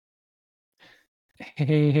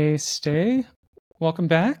Hey, Stay. Welcome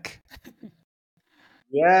back.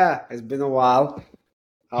 Yeah, it's been a while.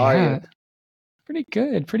 How are you? Yeah, pretty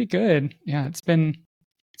good, pretty good. Yeah, it's been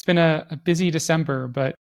a busy December,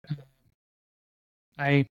 but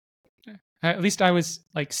I at least I was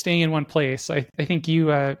like staying in one place. I think you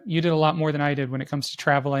did a lot more than I did when it comes to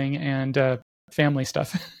traveling and family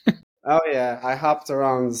stuff. Oh yeah, I hopped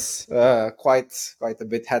around quite a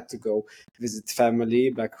bit. Had to go visit family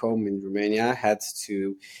back home in Romania. Had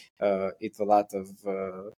to eat a lot of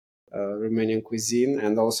Romanian cuisine,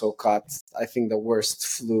 and also caught I think the worst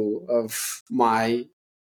flu of my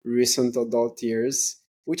recent adult years,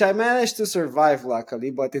 which I managed to survive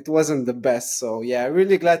luckily, but it wasn't the best. So yeah,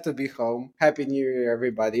 really glad to be home. Happy New Year,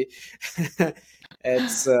 everybody.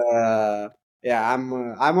 it's yeah, I'm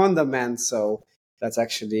on the mend, so that's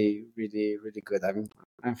actually really good.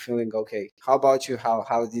 I'm feeling okay. How about you?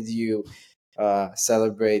 How did you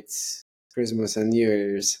celebrate Christmas and New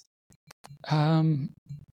Year's? um,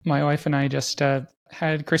 my wife and I just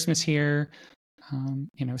had Christmas here.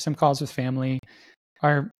 Some calls with family.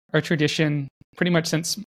 Our tradition, pretty much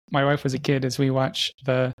since my wife was a kid, is we watch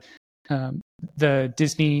um, the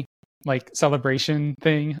Disney like celebration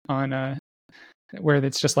thing on where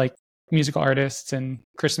it's just like musical artists and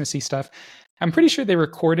Christmassy stuff. I'm pretty sure they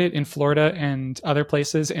record it in Florida and other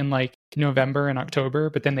places in like November and October,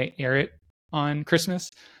 but then they air it on Christmas.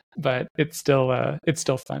 But it's still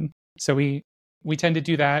fun. So we tend to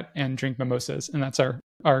do that and drink mimosas, and that's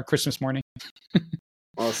our Christmas morning.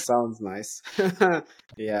 Oh, sounds nice.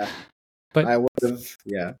 Yeah, But I would have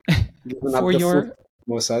given up for the food your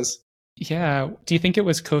mimosas. yeah, do you think it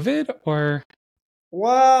was COVID or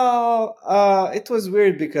Well, it was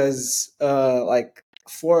weird because like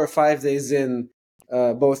 4 or 5 days in,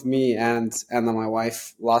 both me and Anna, my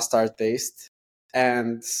wife, lost our taste,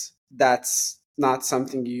 and that's not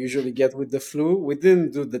something you usually get with the flu. We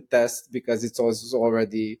didn't do the test because it was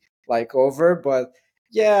already like over, but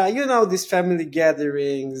yeah, these family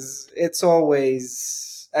gatherings, it's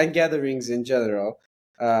always and gatherings in general,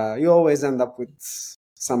 you always end up with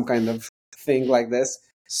some kind of thing like this.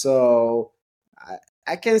 So.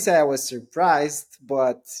 I can't say I was surprised,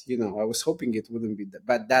 but I was hoping it wouldn't be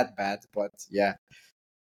that bad. But yeah,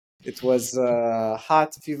 it was a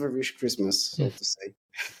hot, feverish Christmas, so to say.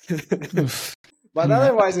 oof, But I'm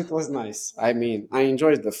otherwise, it was nice. I mean, I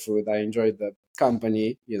enjoyed the food, I enjoyed the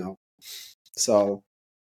company, so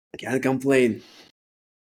I can't complain.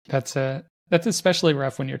 that's especially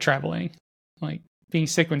rough when you're traveling. Like being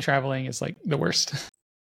sick when traveling is like the worst.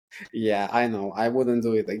 Yeah, I know. I wouldn't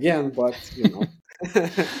do it again, but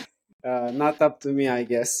not up to me, I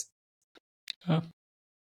guess. Oh,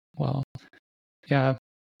 well, yeah.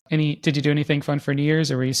 Any did you do anything fun for New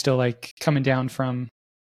Year's, or were you still like coming down from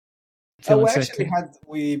feeling We sick? actually had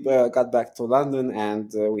we got back to London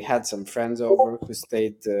and we had some friends over who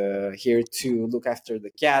stayed here to look after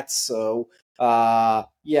the cats. So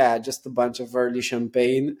yeah, just a bunch of early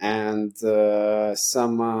champagne and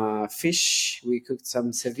some fish. We cooked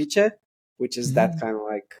some ceviche, which is that Mm. kind of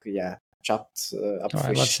like chopped up Oh,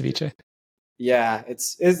 I love fish. ceviche. Yeah,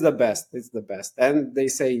 it's the best. It's the best. And they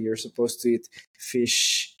say you're supposed to eat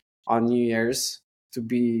fish on New Year's to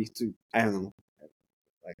I don't know,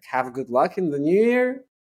 like have good luck in the new year.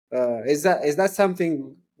 Is that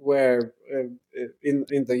something where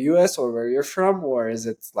in the US or where you're from, or is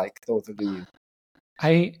it like totally new?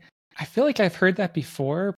 I I feel like I've heard that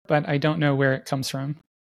before, but I don't know where it comes from.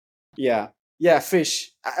 Yeah, yeah,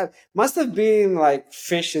 fish. Must have been like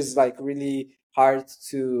fish is like really hard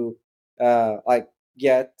to like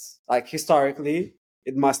get, like historically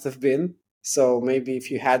it must have been. So maybe if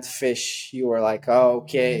you had fish, you were like, oh,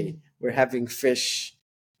 okay, we're having fish.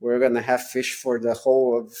 We're gonna have fish for the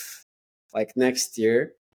whole of like next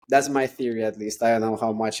year. That's my theory, at least. I don't know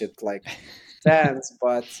how much it like stands,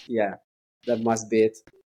 but yeah, that must be it.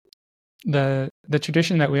 The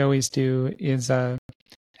tradition that we always do is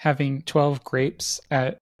having 12 grapes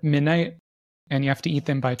at midnight, and you have to eat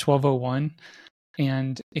them by 12:01.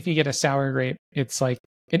 And if you get a sour grape, it's like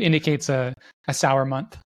it indicates a sour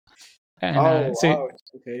month. And Oh so wow,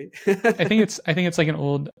 okay. I think it's like an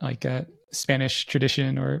old like Spanish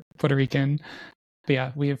tradition or Puerto Rican. But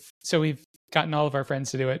yeah, we've gotten all of our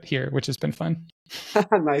friends to do it here, which has been fun.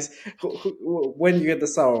 Nice. When you get the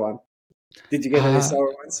sour one? Did you get any Uh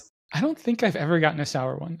sour ones? I don't think I've ever gotten a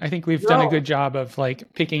sour one. I think we've done a No. good job of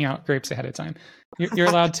like picking out grapes ahead of time. You're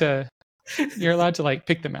allowed to you're allowed to like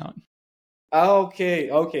pick them out. Okay,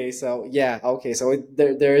 okay. So yeah, okay. So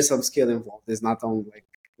there is some skill involved. It's not only like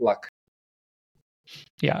luck.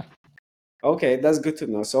 Yeah. Okay, that's good to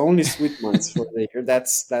know. So only sweet ones for later.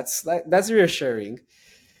 That's reassuring.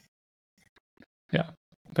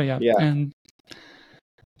 But Yeah. and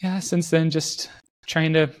since then, just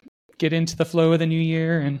trying to get into the flow of the new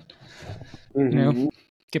year and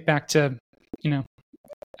get back to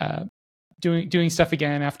doing stuff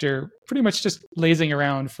again after pretty much just lazing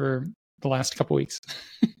around for the last couple weeks.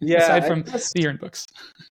 Aside from the year in books.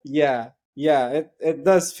 Yeah, it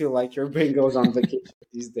does feel like your brain goes on vacation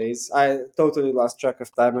these days. I totally lost track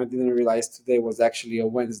of time. I didn't realize today was actually a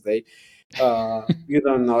Wednesday. You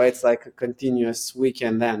don't know, it's like a continuous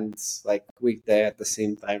weekend and like weekday at the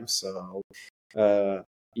same time. So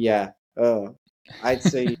I'd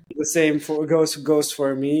say the same for goes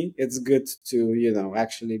for me. It's good to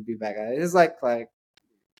actually be back. It's like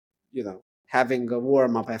having a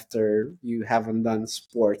warm up after you haven't done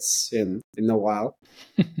sports in a while.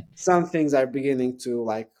 Some things are beginning to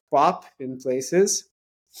like pop in places.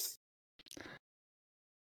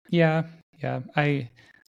 Yeah. I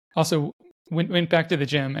also went back to the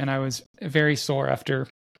gym, and I was very sore after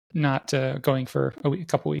not going for a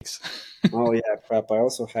couple weeks. Oh yeah, crap! I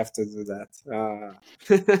also have to do that.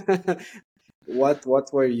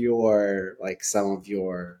 What were your some of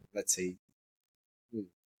your, let's say,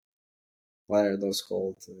 what are those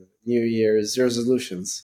called? New Year's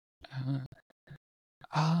resolutions.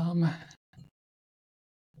 I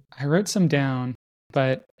wrote some down,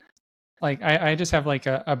 but like I just have like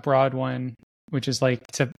a broad one, which is like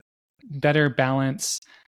to better balance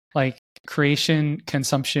like creation,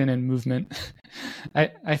 consumption, and movement.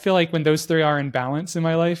 I feel like when those three are in balance in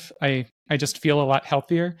my life, I just feel a lot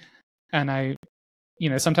healthier. And I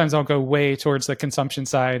sometimes I'll go way towards the consumption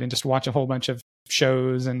side and just watch a whole bunch of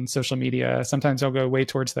shows and social media. Sometimes I'll go way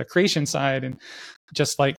towards the creation side and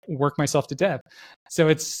just like work myself to death. So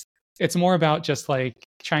it's more about just like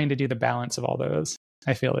trying to do the balance of all those,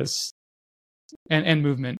 I feel, is and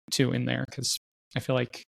movement too in there, because I feel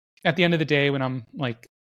like at the end of the day, when I'm like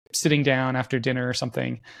sitting down after dinner or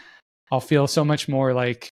something, I'll feel so much more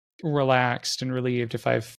like relaxed and relieved if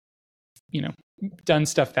I've done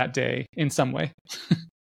stuff that day in some way.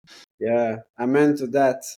 Yeah, I'm into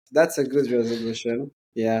that. That's a good resolution.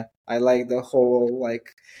 Yeah, I like the whole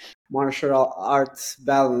like martial arts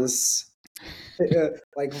balance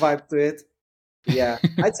like vibe to it. Yeah,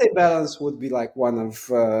 I'd say balance would be like one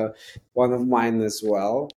of mine as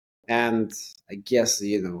well. And I guess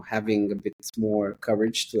having a bit more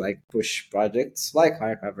courage to like push projects like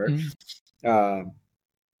Hardcover.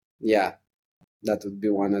 Yeah, that would be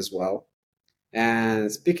one as well. And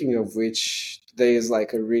speaking of which, today is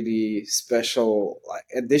like a really special like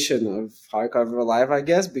edition of Hardcover Live, I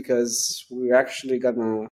guess, because we're actually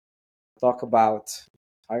gonna talk about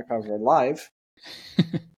Hardcover Live.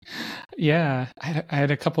 Yeah, I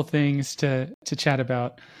had a couple things to chat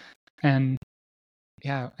about, and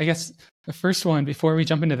yeah, I guess the first one before we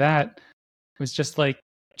jump into that was just like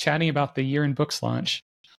chatting about the Year in Books launch.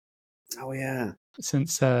 Oh yeah,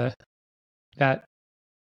 since that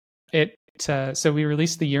it so we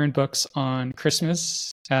released the Year in Books on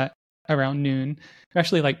Christmas at around noon. We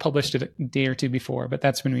actually like published it a day or two before, but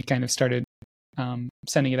that's when we kind of started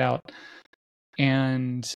sending it out.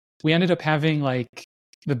 And we ended up having like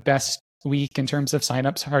the best week in terms of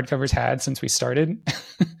signups Hardcover's had since we started,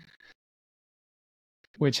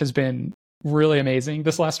 which has been really amazing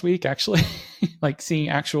this last week, actually. Like seeing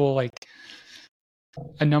actual like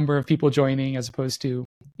a number of people joining, as opposed to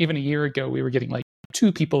even a year ago, we were getting like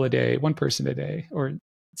 2 people a day, 1 person a day, or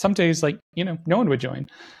some days like no one would join.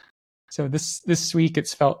 So this week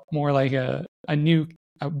it's felt more like a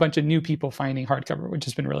bunch of new people finding Hardcover, which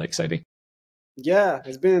has been really exciting. Yeah,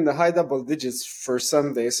 it's been in the high double digits for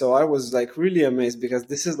some days, so I was like really amazed because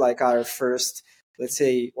this is like our first, let's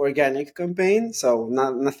say, organic campaign. So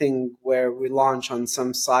nothing where we launch on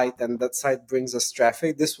some site and that site brings us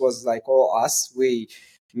traffic. This was like all us. We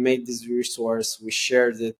made this resource, we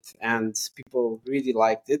shared it, and people really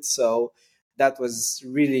liked it. So that was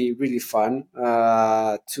really really fun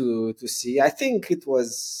to see. I think it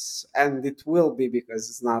was, and it will be, because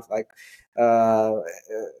it's not like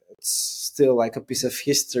it's still like a piece of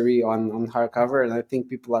history on Hardcover, and I think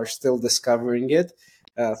people are still discovering it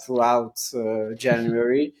throughout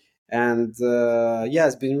January. And yeah,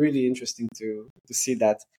 it's been really interesting to see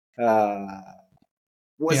that.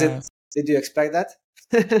 Did you expect that?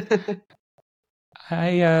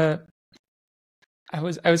 I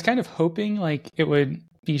was kind of hoping like it would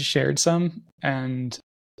be shared some, and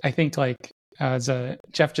I think like as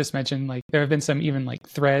Jeff just mentioned, like there have been some even like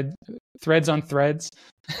threads on threads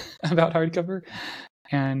about Hardcover,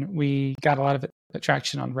 and we got a lot of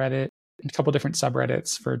traction on Reddit and a couple different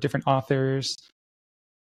subreddits for different authors.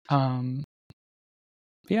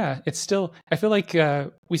 Yeah, it's still, I feel like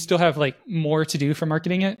we still have like more to do for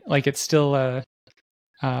marketing it. Like it's still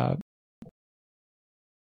uh,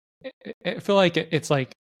 I feel like it's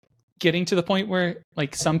like getting to the point where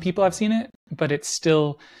like some people have seen it, but it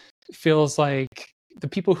still feels like the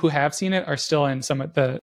people who have seen it are still in some of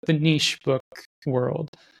the niche book world.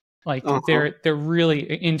 Like Uh-huh. they're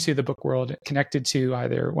really into the book world, connected to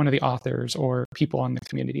either one of the authors or people on the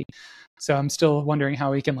community. So I'm still wondering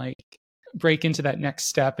how we can like break into that next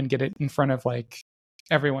step and get it in front of like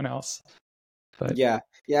everyone else. But Yeah,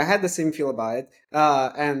 yeah, I had the same feel about it,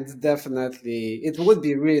 and definitely it would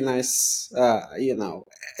be really nice.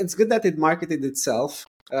 It's good that it marketed itself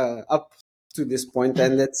up to this point,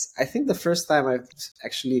 and it's I think the first time I've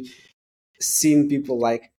actually seen people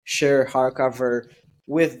like share hardcover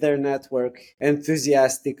with their network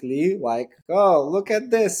enthusiastically, like, oh, look at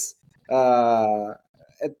this.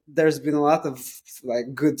 There's been a lot of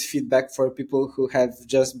like good feedback for people who have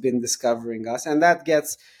just been discovering us, and that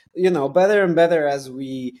gets better and better as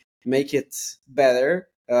we make it better.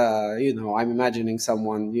 I'm imagining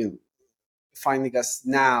someone finding us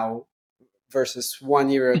now versus 1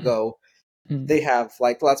 year ago. They have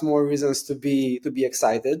like lots more reasons to be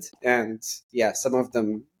excited, and yeah, some of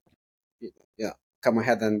them yeah come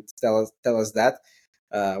ahead and tell us that,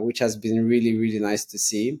 which has been really really nice to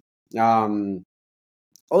see. um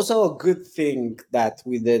Also, a good thing that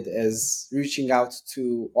we did is reaching out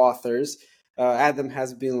to authors. Adam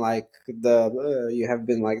has been like you have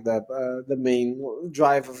been like the main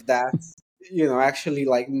drive of that. Actually,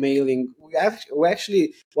 like mailing. We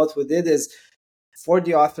actually what we did is for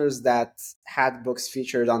the authors that had books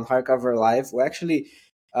featured on Hardcover Live, we actually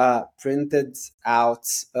printed out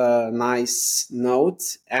a nice note,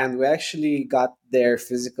 and we actually got their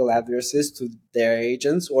physical addresses to their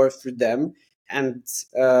agents or through them, and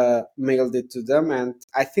mailed it to them. And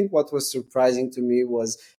I think what was surprising to me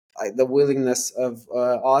was like the willingness of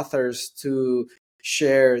authors to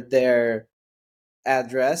share their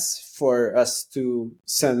address for us to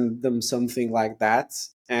send them something like that.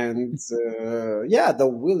 And yeah, the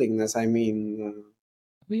willingness. I mean,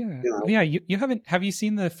 yeah, you know. yeah. You haven't have you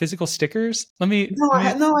seen the physical stickers? Let me No,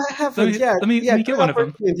 let me no, I let haven't. me Yeah, let yeah, me get good one of them.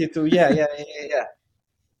 opportunity to. Yeah, yeah, yeah, yeah, yeah.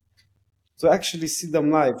 To actually see them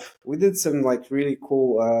live. We did some like really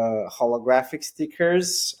cool holographic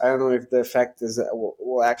stickers. I don't know if the effect is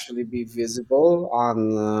will actually be visible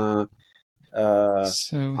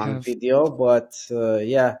So on have video, but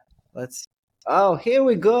yeah, let's. Oh, here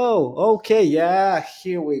we go. Okay, yeah,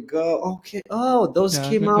 here we go. Okay. Oh, those yeah,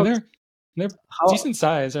 came out. they're How? decent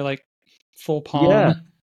size. They're like full Yeah, palm. yeah,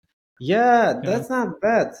 Yeah, that's not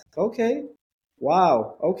bad. Okay.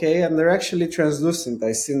 Wow. Okay, and they're actually translucent.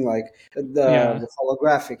 I've seen like yeah. the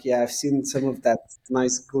holographic. Yeah, I've seen some of that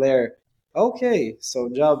nice glare. Okay, so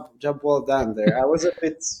job well done there. I was a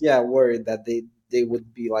bit worried that they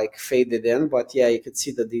would be like faded in, but yeah, you could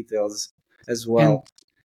see the details as And well.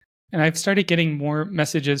 I've started getting more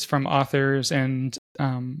messages from authors and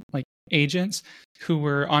like agents who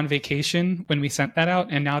were on vacation when we sent that out,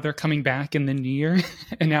 and now they're coming back in the new year,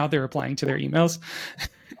 and now they're replying to their emails.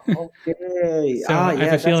 Okay. So I have Yeah, a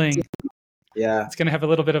that's feeling yeah. it's going to have a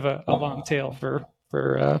little bit of a long tail for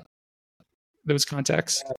those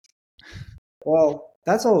contacts. Well,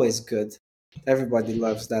 that's always good. Everybody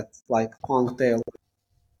loves that, like long tail,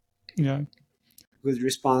 Yeah. good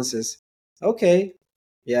responses. Okay.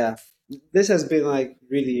 Yeah. This has been like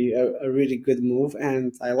really a really good move,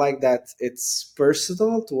 and I like that it's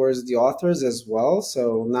personal towards the authors as well.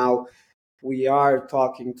 So now we are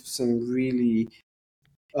talking to some really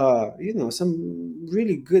some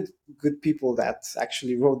really good people that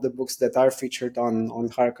actually wrote the books that are featured on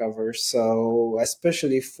hardcover. So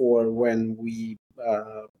especially for when we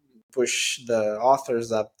push the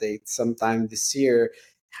authors update sometime this year,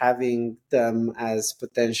 having them as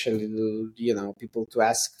potentially people to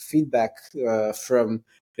ask feedback from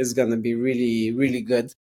is gonna be really really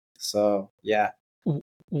good. So yeah.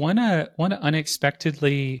 One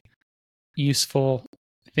unexpectedly useful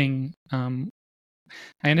thing.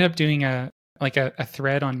 I ended up doing a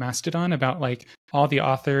thread on Mastodon about like all the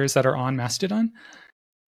authors that are on Mastodon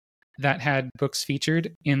that had books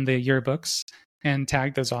featured in the yearbooks and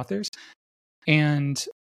tagged those authors. And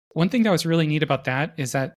one thing that was really neat about that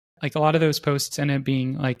is that like a lot of those posts ended up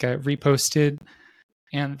being like reposted.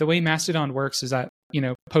 And the way Mastodon works is that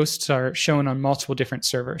posts are shown on multiple different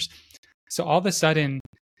servers. So all of a sudden,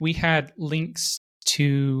 we had links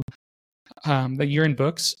to the year in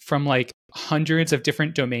books from like hundreds of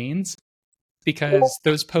different domains because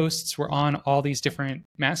those posts were on all these different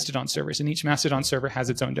Mastodon servers, and each Mastodon server has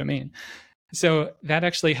its own domain. So that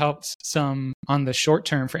actually helps some on the short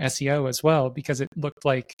term for SEO as well, because it looked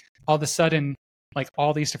like all of a sudden, like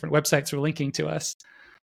all these different websites were linking to us.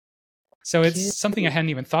 So it's Yeah. something I hadn't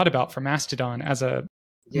even thought about for Mastodon as a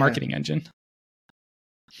Yeah. marketing engine.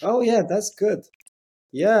 Oh, yeah, that's good.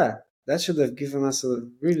 Yeah, that should have given us a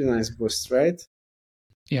really nice boost, right?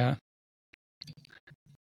 Yeah.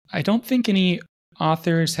 I don't think any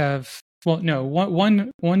authors have. Well, no,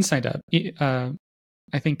 one signed up.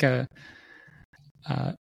 I think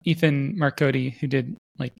Ethan Marcotti, who did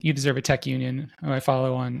like "You Deserve a Tech Union," who I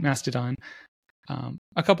follow on Mastodon.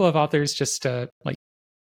 A couple of authors just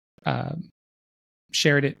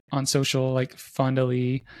shared it on social, like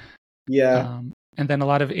fondly. Yeah. And then a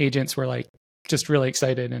lot of agents were like just really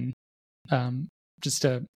excited and just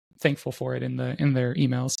thankful for it in their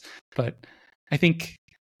emails. But I think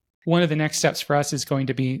one of the next steps for us is going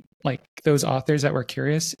to be like those authors that were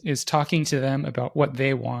curious is talking to them about what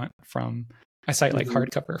they want from a site like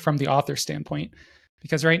Hardcover from the author standpoint.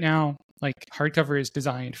 Because right now, like Hardcover is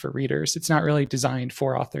designed for readers. It's not really designed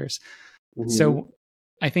for authors. So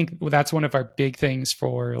I think that's one of our big things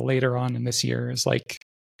for later on in this year is like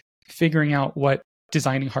figuring out what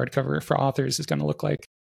designing Hardcover for authors is going to look like.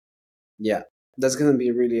 Yeah, that's going to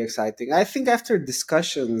be really exciting. I think after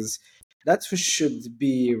discussions, that should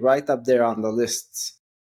be right up there on the lists.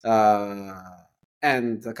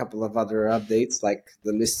 And a couple of other updates like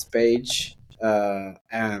the lists page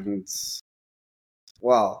and,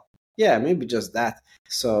 well, yeah, maybe just that.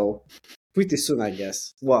 So pretty soon, I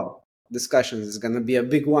guess. Well, discussions is going to be a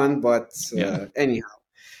big one, but anyhow.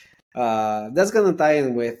 That's going to tie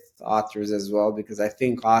in with authors as well, because I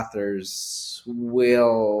think authors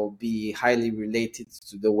will be highly related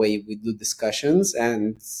to the way we do discussions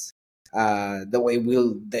and the way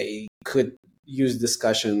they could use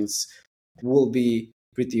discussions will be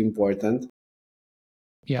pretty important.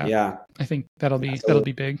 Yeah. I think that'll be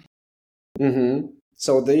big. Mm-hmm.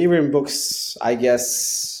 So the Ethereum books, I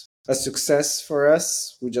guess, a success for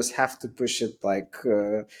us. We just have to push it. Like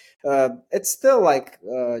it's still like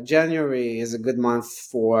January is a good month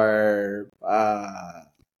for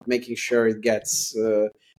making sure it gets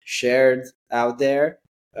shared out there,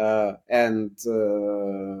 and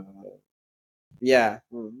yeah,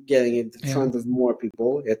 getting it in front of more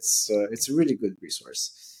people. It's a really good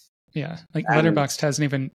resource. Yeah, like Letterboxd hasn't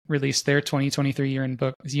even released their 2023 year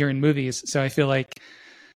in movies, so I feel like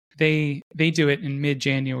they do it in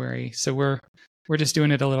mid-January, so we're just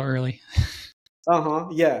doing it a little early.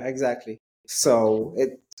 Yeah, exactly. So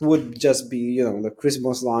it would just be the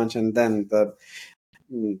Christmas launch and then the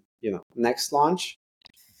next launch.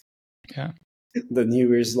 Yeah. The New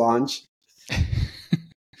Year's launch.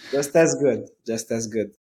 Just as good.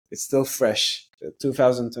 It's still fresh.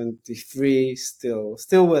 2023 still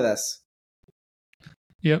with us.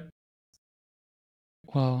 Yep.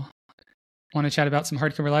 Well, want to chat about some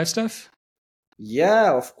Hardcover Live stuff?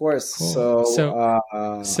 Yeah, of course. Cool.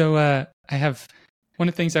 So I have one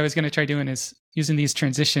of the things I was going to try doing is using these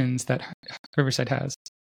transitions that Riverside has.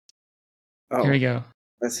 Oh, here we go.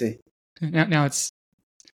 Let's see. Now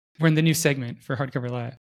we're in the new segment for Hardcover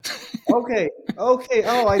Live. Okay. Oh,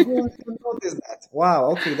 I didn't even notice that. Wow.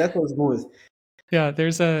 Okay, that was smooth. Yeah,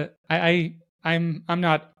 there's I'm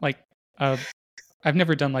not like I've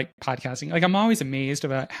never done like podcasting. Like I'm always amazed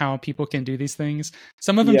about how people can do these things.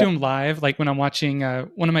 Some of them do them live. Like when I'm watching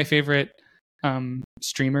one of my favorite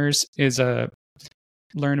streamers is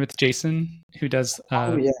Learn with Jason, who does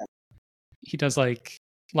he does like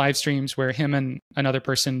live streams where him and another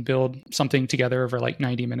person build something together over like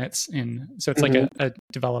 90 minutes. And so it's like a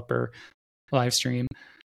developer live stream.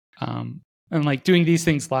 And like doing these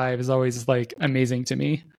things live is always like amazing to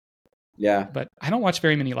me. Yeah. But I don't watch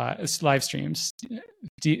very many live streams.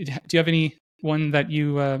 Do you have any one that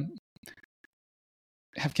you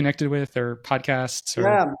have connected with, or podcasts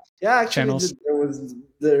or actually channels?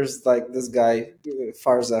 There's like this guy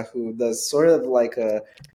Farza who does sort of like a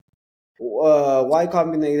Y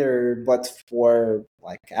Combinator but for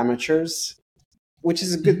like amateurs, which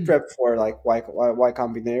is a good prep for like Y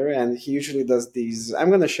Combinator, and he usually does these.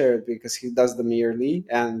 I'm gonna share it because he does them yearly,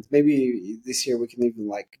 and maybe this year we can even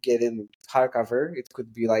like get in Hardcover. It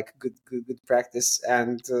could be like good practice,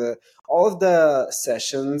 and all of the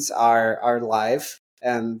sessions are live,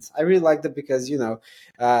 and I really like them because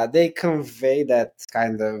they convey that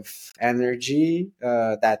kind of energy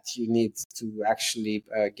that you need to actually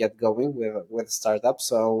get going with a startup.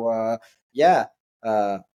 So yeah.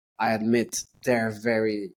 I admit they're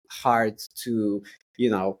very hard to,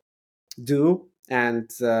 do. And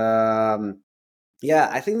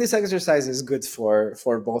I think this exercise is good for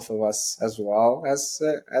both of us as well as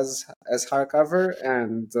Hardcover.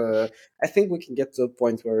 And I think we can get to a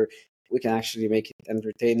point where we can actually make it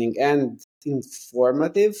entertaining and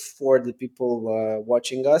informative for the people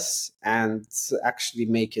watching us, and actually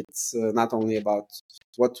make it not only about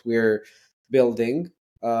what we're building.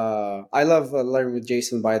 I love learning with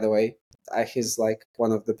Jason, by the way. He's like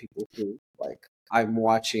one of the people who like I'm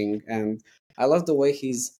watching, and I love the way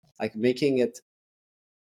he's like making it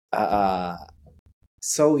uh,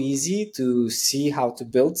 so easy to see how to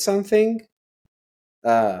build something.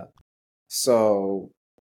 Uh, so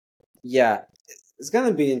yeah, it's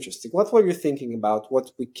gonna be interesting. What were you thinking about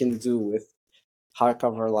what we can do with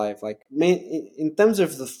Hardcover Live? Like in terms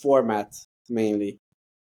of the format mainly.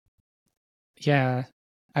 Yeah,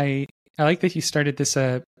 I like that you started this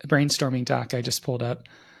brainstorming doc I just pulled up,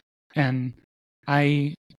 and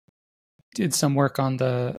I did some work on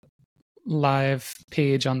the live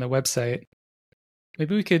page on the website.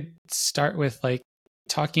 Maybe we could start with like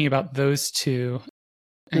talking about those two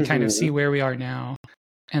and kind of see where we are now,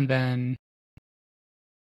 and then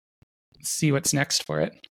see what's next for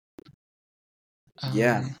it.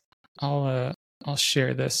 Yeah. I'll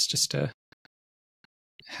share this just to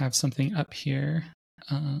have something up here.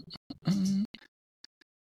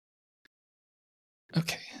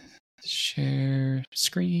 Okay, share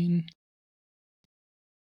screen.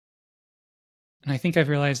 And I think I've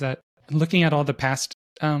realized that looking at all the past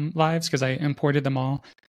lives, because I imported them all,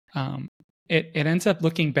 it ends up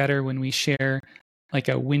looking better when we share like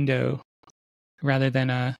a window rather than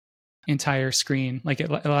a entire screen. Like it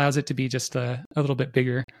allows it to be just a little bit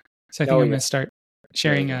bigger. So I think I'm going to start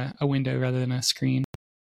sharing a window rather than a screen.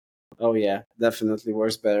 Oh yeah, definitely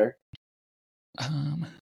works better.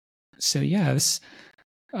 So yeah, this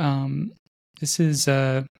is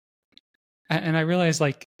and I realized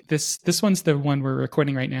like this one's the one we're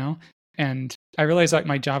recording right now, and I realized like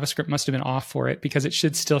my JavaScript must have been off for it, because it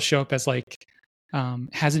should still show up as like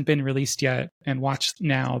hasn't been released yet and watch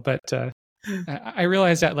now, but I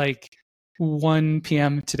realized at like 1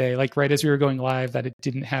 p.m. today, like right as we were going live, that it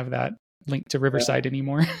didn't have that link to Riverside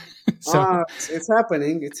anymore. So it's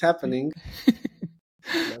happening. It's happening.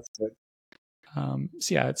 That's good. So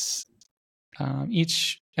yeah, it's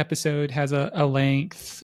each episode has a link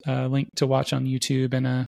to watch on YouTube and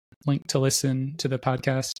a link to listen to the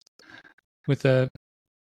podcast with a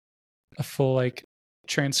full like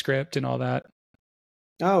transcript and all that.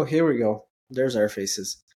 Oh, here we go. There's our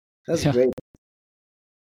faces. That's great.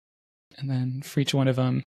 And then for each one of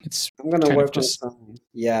them, I'm gonna work on some.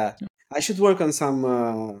 Yeah, I should work on some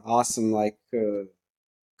awesome like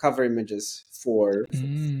cover images for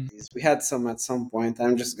these. We had some at some point.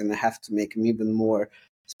 I'm just gonna have to make them even more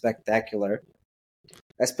spectacular,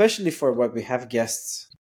 especially for what we have guests,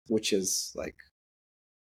 which is like,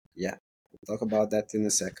 yeah, we'll talk about that in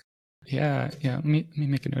a sec. Yeah. Let me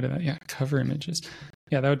make a note of that. Yeah, cover images.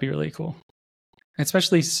 Yeah, that would be really cool,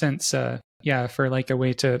 especially since for like a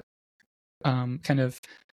way to kind of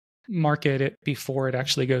market it before it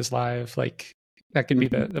actually goes live. Like that could be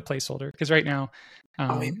the placeholder, because right now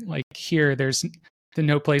like here there's the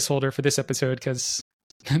no placeholder for this episode, because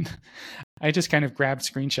I just kind of grabbed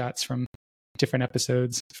screenshots from different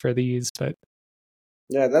episodes for these. But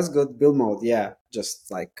yeah, that's good. Build mode. Yeah,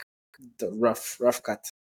 just like the rough cut.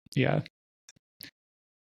 Yeah.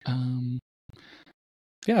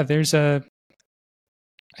 There's I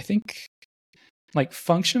think like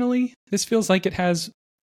functionally this feels like it has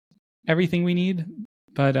everything we need,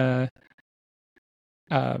 but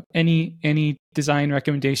any design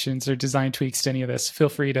recommendations or design tweaks to any of this, feel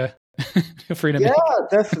free to make. Yeah,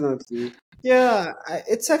 definitely. Yeah,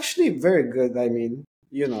 it's actually very good. I mean,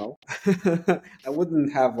 I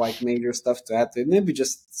wouldn't have like major stuff to add to it. Maybe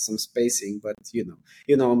just some spacing, but you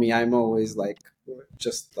know me. I'm always like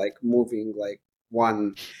just like moving like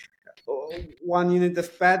one unit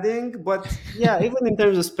of padding. But yeah, even in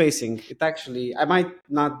terms of spacing, it actually I might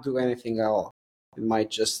not do anything at all. It might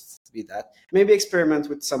just be that. Maybe experiment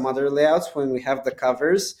with some other layouts when we have the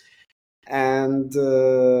covers. And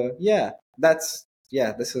this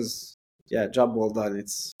is job well done.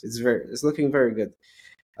 It's looking very good.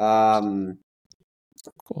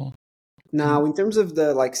 Cool. Now in terms of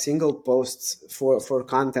the like single posts for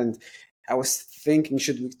content, I was thinking,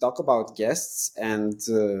 should we talk about guests and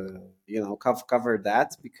cover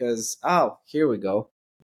that, because here we go.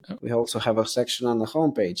 We also have a section on the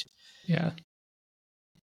homepage. Yeah,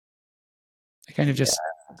 I kind of just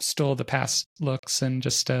stole the past looks and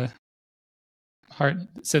just so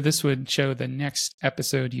this would show the next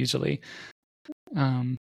episode usually.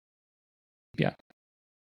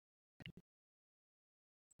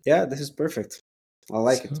 Yeah, this is perfect. I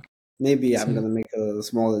like it. Maybe I'm gonna make a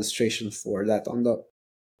small illustration for that on the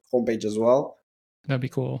homepage as well. That'd be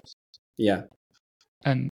cool. Yeah.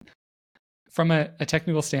 And from a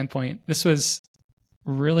technical standpoint, this was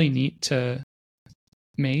really neat to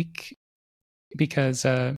make because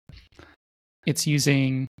it's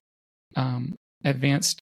using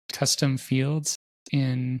advanced custom fields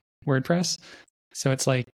in WordPress. So it's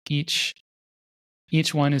like each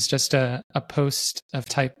one is just a post of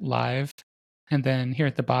type live. And then here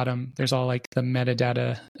at the bottom, there's all like the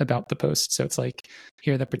metadata about the post. So it's like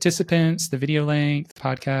here are the participants, the video length,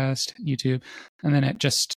 podcast, YouTube, and then it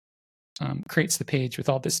just creates the page with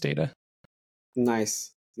all this data.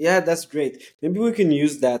 Nice. Yeah, that's great. Maybe we can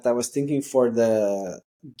use that. I was thinking for the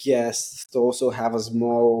guests to also have a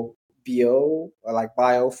small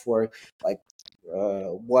bio for like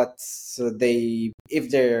what if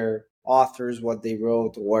they're authors, what they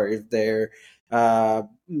wrote, or if they're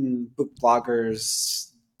book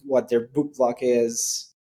bloggers, what their book blog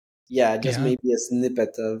is. Yeah, just maybe a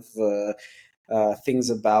snippet of things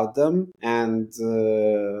about them, and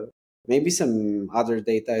maybe some other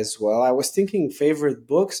data as well. I was thinking favorite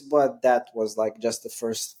books, but that was like just the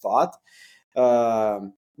first thought.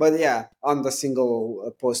 But yeah, on the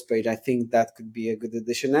single post page, I think that could be a good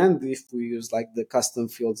addition. And if we use like the custom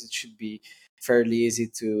fields, it should be fairly easy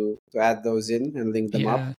to add those in and link them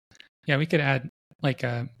up. Yeah, we could add like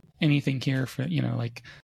anything here for, like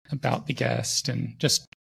about the guest and just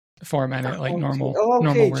format it like normal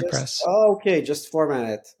WordPress. Just format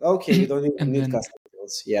it. Okay, you don't even need custom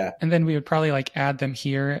fields. Yeah. And then we would probably like add them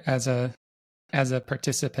here as a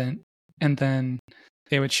participant, and then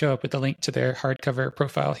they would show up with the link to their hardcover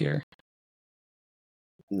profile here.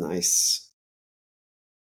 Nice.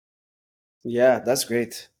 Yeah, that's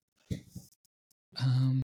great.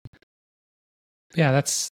 Yeah,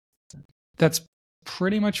 that's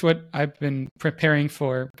pretty much what I've been preparing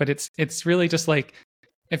for, but it's really just like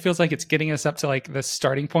it feels like it's getting us up to like the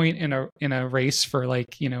starting point in a race for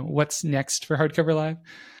like, what's next for Hardcover Live.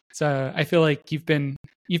 So I feel like you've been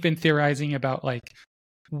theorizing about like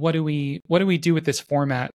what do we do with this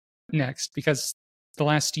format next, because the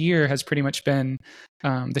last year has pretty much been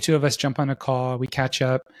the two of us jump on a call, we catch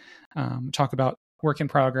up, talk about work in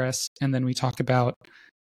progress, and then we talk about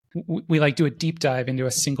we like do a deep dive into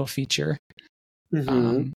a single feature.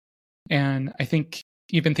 Mm-hmm. And I think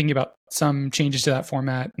you've been thinking about some changes to that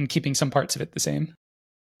format and keeping some parts of it the same.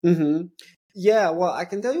 Mm-hmm. Yeah, well, I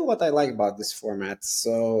can tell you what I like about this format.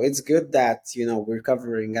 So it's good that, we're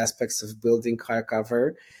covering aspects of building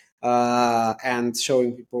hardcover and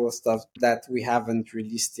showing people stuff that we haven't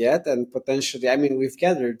released yet. And potentially, we've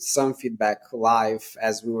gathered some feedback live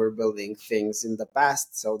as we were building things in the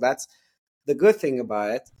past. So that's the good thing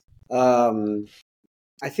about it.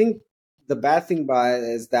 I think the bad thing about it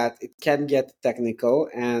is that it can get technical,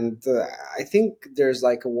 and I think there's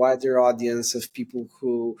like a wider audience of people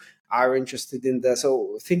who are interested in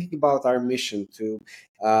so thinking about our mission to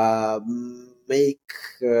make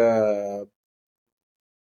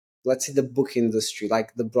let's say the book industry,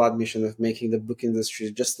 like the broad mission of making the book industry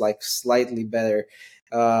just like slightly better.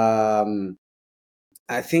 I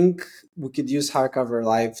think we could use Hardcover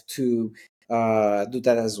Live to do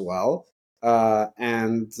that as well.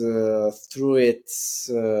 And through it,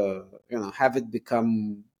 have it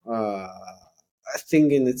become a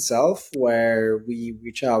thing in itself, where we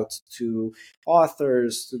reach out to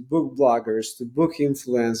authors, to book bloggers, to book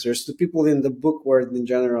influencers, to people in the book world in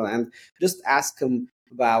general, and just ask them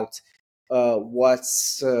about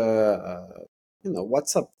what's up,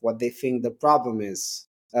 what they think the problem is.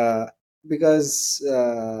 Because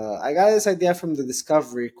I got this idea from the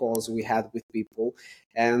discovery calls we had with people,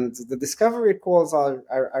 and the discovery calls are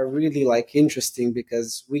really like interesting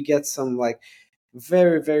because we get some like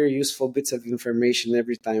very, very useful bits of information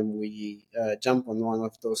every time we jump on one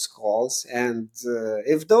of those calls. And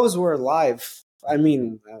if those were live,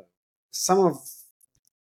 some of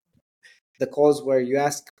the calls where you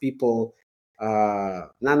ask people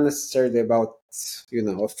not necessarily about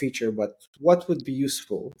a feature, but what would be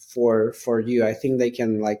useful for you, I think they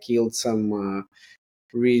can like yield some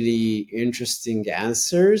really interesting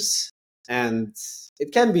answers, and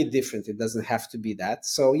it can be different, it doesn't have to be that.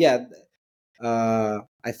 So yeah,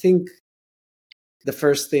 I think the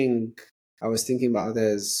first thing I was thinking about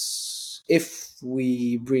is if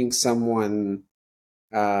we bring someone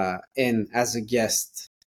in as a guest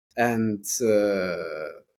and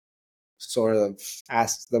sort of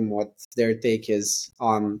ask them what their take is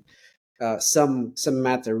on some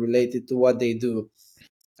matter related to what they do,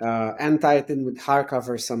 and tie it in with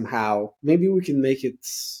hardcover somehow. Maybe we can make it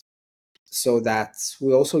so that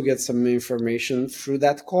we also get some information through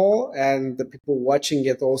that call, and the people watching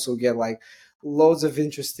it also get like loads of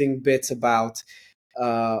interesting bits about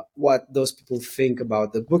what those people think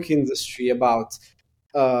about the book industry, about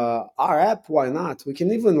our app, why not? We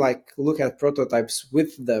can even like look at prototypes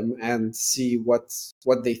with them and see what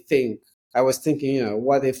they think. I was thinking,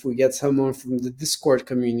 what if we get someone from the Discord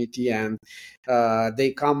community and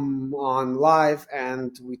they come on live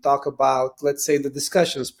and we talk about, let's say, the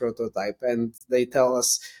discussions prototype, and they tell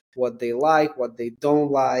us what they like, what they don't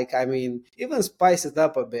like. I mean, even spice it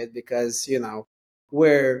up a bit, because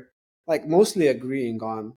we're like mostly agreeing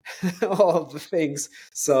on all of the things.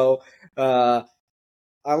 So I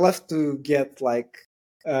love to get like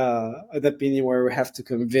an opinion where we have to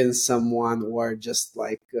convince someone, or just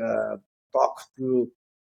like talk through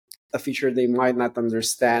a feature they might not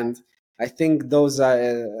understand. I think those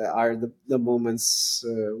are the moments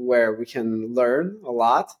where we can learn a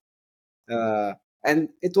lot. Uh, and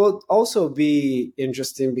it will also be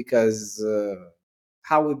interesting because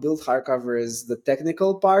how we build hardcover is the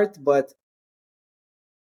technical part, but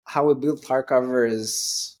how we build hardcover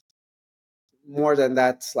is more than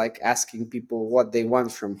that, like asking people what they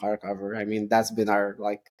want from hardcover. I mean, that's been our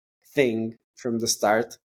like thing from the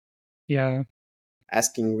start, Yeah.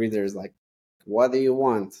 asking readers like, what do you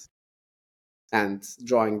want, and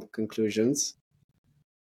drawing the conclusions.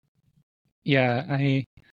 Yeah.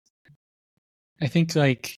 I think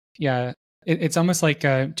like, yeah, it's almost like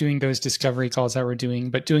doing those discovery calls that we're doing,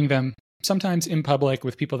 but doing them sometimes in public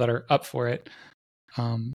with people that are up for it.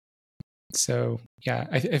 So yeah,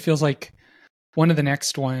 it feels like one of the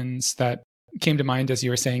next ones that came to mind as you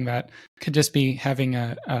were saying that could just be having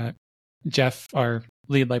a Jeff, our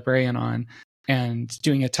lead librarian, on and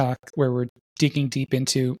doing a talk where we're digging deep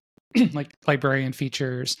into like librarian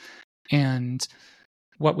features and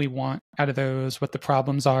what we want out of those, what the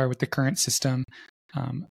problems are with the current system.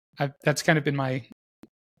 That's kind of been my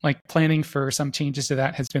like planning for some changes to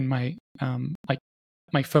that has been my like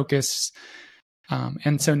my focus.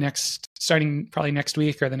 And so starting probably next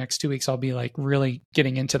week or the next 2 weeks, I'll be like really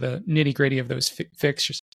getting into the nitty gritty of those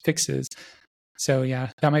fixes. So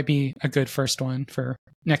yeah, that might be a good first one for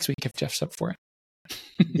next week if Jeff's up for it.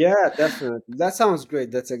 Yeah, definitely. That sounds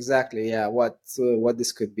great. That's exactly, yeah, what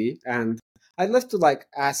this could be. And I'd love to like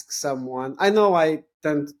ask someone. I know I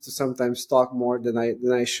tend to sometimes talk more than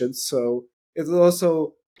I should, so it will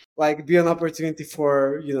also like be an opportunity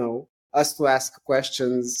for us to ask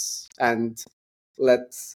questions and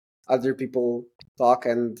let other people talk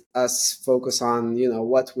and us focus on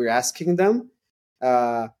what we're asking them.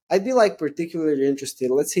 I'd be like particularly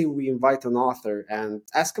interested. Let's say we invite an author and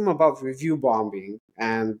ask them about review bombing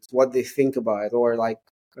and what they think about it, or like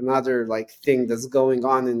another like thing that's going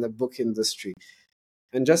on in the book industry,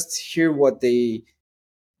 and just hear what they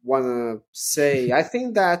want to say. I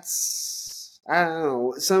think I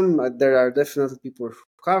don't know. There are definitely people who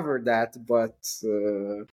cover that, but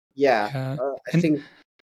yeah, Yeah. I And think.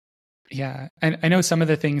 yeah, and I know some of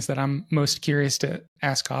the things that I'm most curious to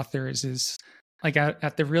ask authors is like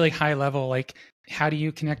at the really high level, like how do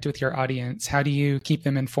you connect with your audience? How do you keep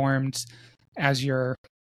them informed as you're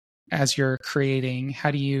creating? How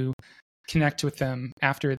do you connect with them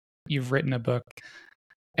after you've written a book?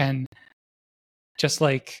 And just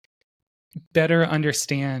like better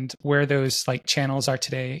understand where those like channels are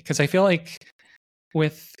today, because I feel like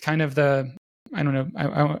with kind of the I don't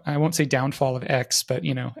know I won't say downfall of X, but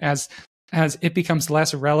as it becomes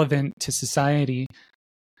less relevant to society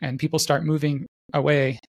and people start moving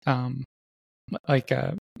away, like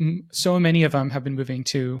so many of them have been moving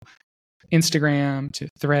to Instagram, to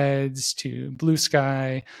Threads, to Blue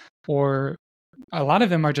Sky, or a lot of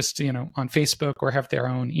them are just on Facebook or have their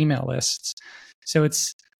own email lists. So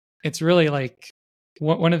it's really like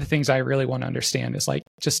one of the things I really want to understand is like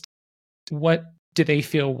just what do they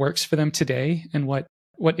feel works for them today and what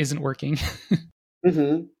isn't working.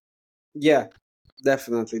 Mm-hmm. Yeah,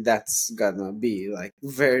 definitely. That's gonna be like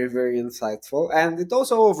very, very insightful, and it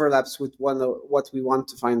also overlaps with one of what we want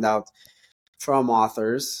to find out from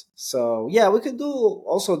authors. So yeah, we could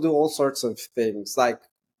also do all sorts of things. Like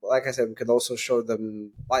I said, we could also show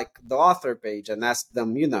them like the author page and ask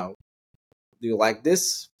them, do you like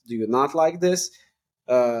this? Do you not like this?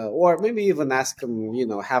 Or maybe even ask them,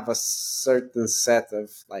 have a certain set of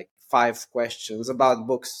like 5 questions about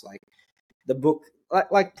books, like the book,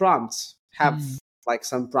 like prompts. Have Mm, like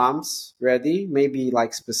some prompts ready, maybe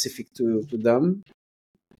like specific to them.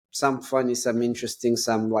 Some funny, some interesting,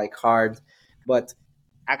 some like hard, but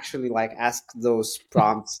actually like ask those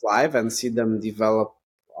prompts live and see them develop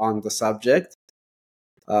on the subject.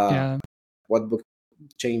 Uh, yeah. what book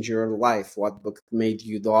changed your life? What book made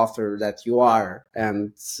you the author that you are?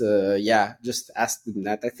 And yeah, just ask them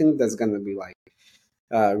that. I think that's gonna be like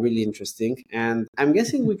really interesting. And I'm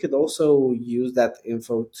guessing we could also use that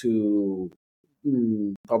info to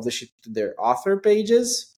publish it to their author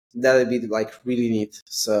pages. That would be like really neat.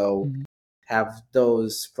 So have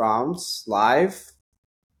those prompts live.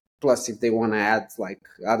 Plus, if they want to add like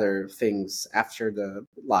other things after the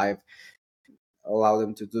live, allow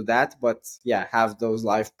them to do that. But yeah, have those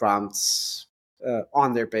live prompts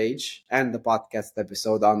on their page and the podcast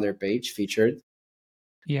episode on their page featured.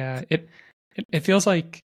 Yeah, it feels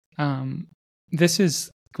like this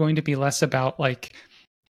is going to be less about like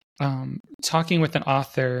talking with an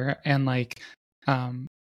author and like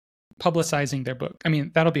publicizing their book. I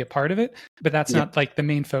mean, that'll be a part of it, but that's not like the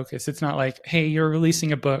main focus. It's not like, hey, you're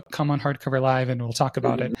releasing a book, come on Hardcover Live and we'll talk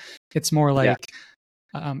about it. It's more like,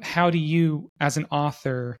 how do you as an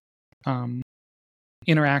author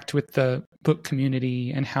interact with the book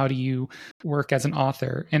community, and how do you work as an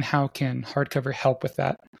author, and how can Hardcover help with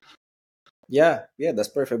that? Yeah, that's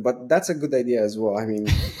perfect. But that's a good idea as well. I mean,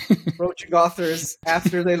 approaching authors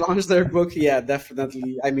after they launch their book,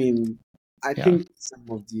 definitely. I mean, I think some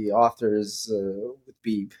of the authors would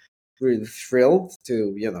be really thrilled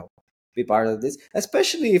to, be part of this,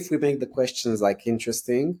 especially if we make the questions like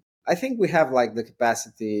interesting. I think we have like the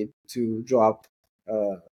capacity to drop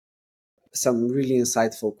some really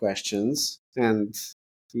insightful questions, and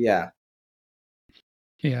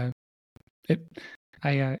it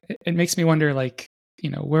makes me wonder, like,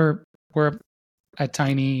 we're a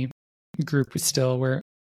tiny group still. We're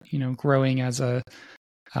growing as a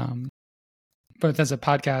both as a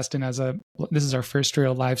podcast and this is our first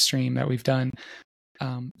real live stream that we've done.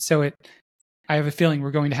 So I have a feeling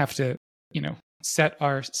we're going to have to, set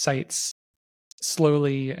our sights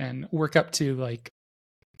slowly and work up to like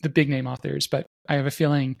the big name authors. But I have a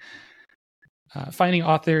feeling finding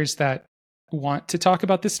authors that want to talk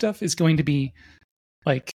about this stuff is going to be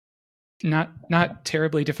like not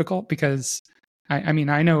terribly difficult, because I mean,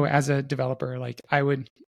 I know as a developer, like I would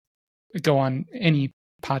go on any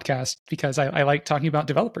podcast because I like talking about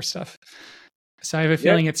developer stuff. So I have a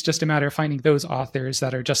feeling it's just a matter of finding those authors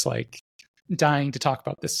that are just like dying to talk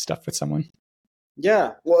about this stuff with someone.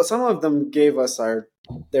 Yeah, well, some of them gave us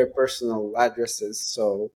their personal addresses,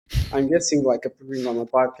 so I'm guessing like appearing on a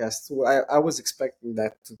podcast, I was expecting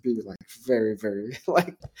that to be like very, very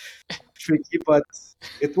like tricky, but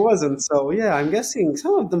it wasn't. So yeah, I'm guessing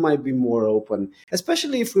some of them might be more open,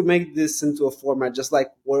 especially if we make this into a format, just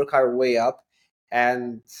like work our way up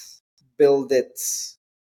and build it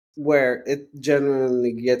where it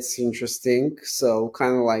genuinely gets interesting. So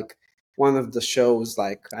kind of like one of the shows,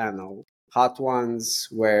 like, I don't know, Hot Ones,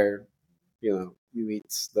 where you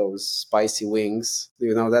eat those spicy wings. Do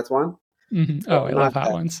you know that one? Mm-hmm. Oh, I love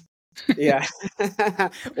Hot Ones. Yeah.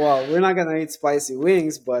 Well, we're not gonna eat spicy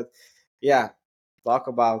wings, but talk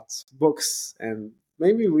about books, and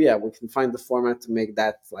maybe we can find the format to make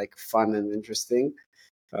that like fun and interesting.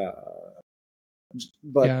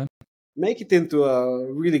 But make it into a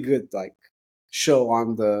really good like show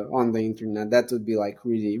on the internet. That would be like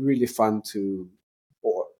really, really fun to,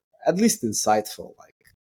 or at least insightful. Like,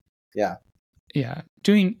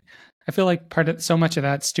 I feel like so much of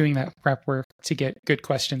that's doing that prep work to get good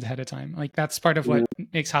questions ahead of time. Like that's part of what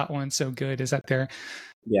makes Hot Ones so good, is that they're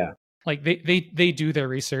like they do their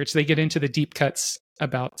research. They get into the deep cuts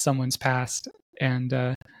about someone's past, and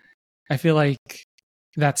I feel like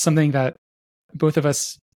that's something that both of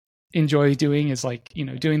us enjoy doing, is like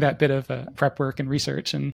doing that bit of prep work and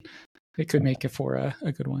research, and it could make it for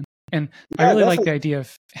a good one. And I really like the idea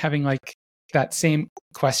of having like that same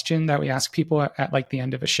question that we ask people at like the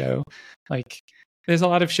end of a show. Like there's a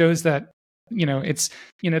lot of shows that it's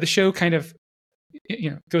the show kind of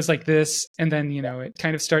goes like this, and then it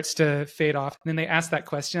kind of starts to fade off, and then they ask that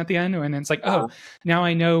question at the end, and then it's like, oh, now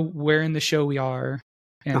I know where in the show we are,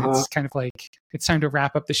 and it's kind of like it's time to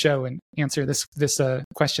wrap up the show and answer this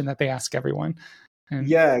question that they ask everyone. And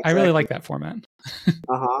exactly. I really like that format.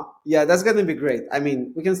 Yeah, that's gonna be great. I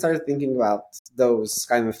mean, we can start thinking about those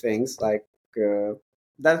kind of things, like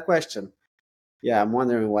that question. Yeah, I'm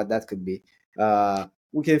wondering what that could be.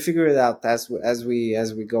 We can figure it out as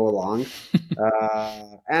we go along,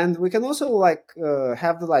 and we can also like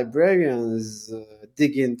have the librarians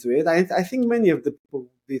dig into it. I think many of the people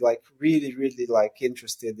would be like really, really like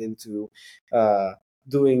interested into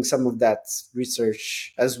doing some of that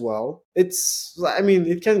research as well. I mean,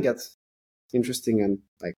 it can get interesting and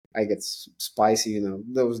like I get spicy.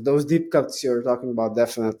 Those deep cuts you're talking about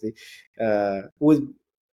definitely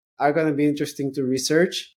are going to be interesting to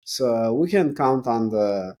research. So we can count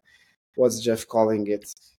on what's Jeff calling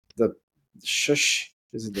it? The shush.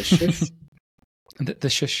 Is it the shush? the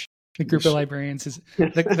shush. The group of librarians is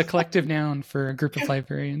the collective noun for a group of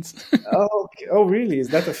librarians. Okay. Oh, really? Is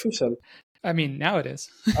that official? I mean, now it is.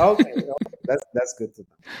 Okay, that's good to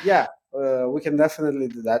know. Yeah, we can definitely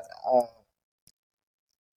do that.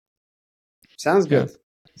 Sounds Yeah. good.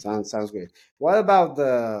 Sounds great. What about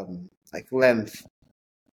the like length?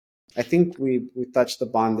 I think we touched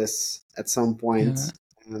upon this at some Yeah. point.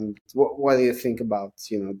 And what do you think about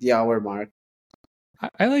the hour mark?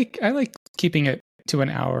 I like keeping it to an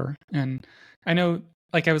hour, and I know,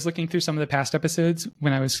 like, I was looking through some of the past episodes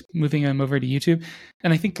when I was moving them over to YouTube,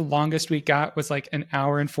 and I think the longest we got was like an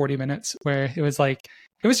hour and 40 minutes, where it was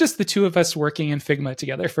just the two of us working in Figma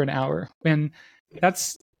together for an hour. And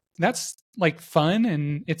that's that's like fun,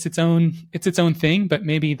 and it's its own thing, but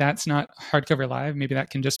maybe that's not Hardcover Live. Maybe that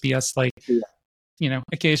can just be us, like,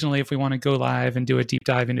 occasionally if we want to go live and do a deep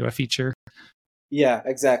dive into a feature. Yeah,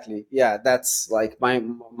 exactly. Yeah, that's like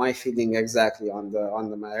my feeling exactly on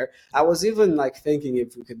the matter. I was even like thinking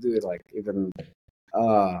if we could do it like even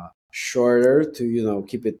shorter to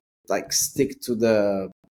keep it like stick to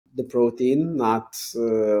the protein, not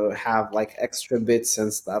have like extra bits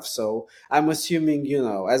and stuff. So I'm assuming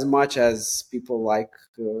as much as people like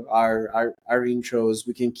our intros,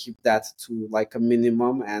 we can keep that to like a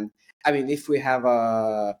minimum. And I mean, if we have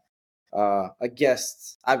a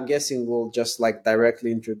guest, I'm guessing we'll just like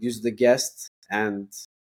directly introduce the guest. And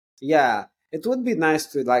yeah, it would be nice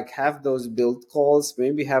to like have those build calls,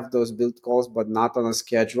 maybe have those build calls, but not on a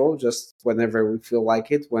schedule, just whenever we feel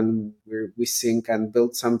like it, when we sync and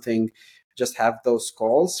build something, just have those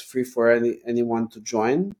calls free for anyone to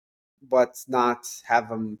join, but not have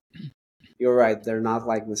them. You're right, they're not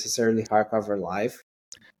like necessarily hardcover live.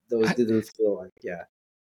 Those I, didn't feel like, yeah.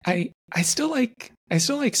 I still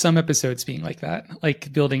like some episodes being like that,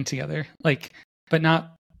 like building together, like, but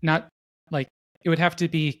not like, it would have to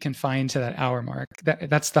be confined to that hour mark.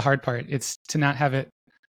 That's the hard part. It's to have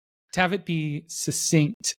it be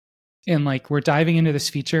succinct, and like, we're diving into this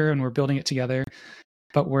feature and we're building it together,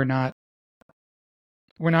 but we're not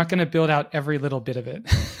going to build out every little bit of it.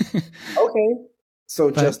 Okay. So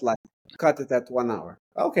But just like cut it at 1 hour.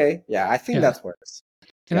 Okay. Yeah, I think yeah, that works.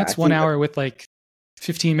 and Yeah, I that's one think that, hour with like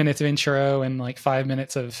 15 minutes of intro and like 5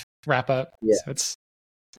 minutes of wrap up. yeah. So it's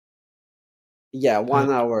Yeah, but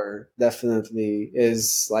 1 hour definitely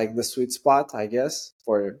is like the sweet spot, I guess,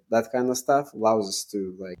 for that kind of stuff. Allows us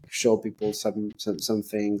to like show people some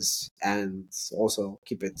things and also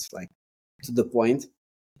keep it like to the point.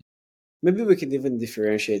 Maybe we can even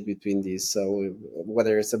differentiate between these. So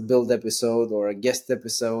whether it's a build episode or a guest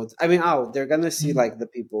episode, I mean, they're gonna see like the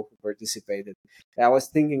people who participated. I was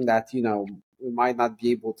thinking that we might not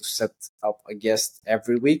be able to set up a guest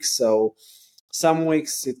every week, so some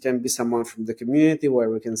weeks it can be someone from the community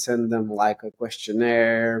where we can send them like a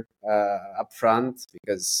questionnaire up front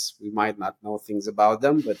because we might not know things about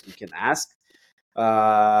them, but we can ask.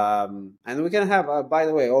 And we can have, by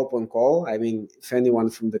the way, open call. I mean, if anyone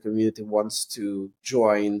from the community wants to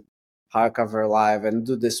join Hardcover Live and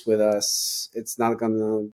do this with us, it's not going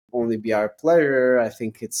to only be our pleasure. I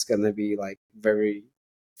think it's going to be like very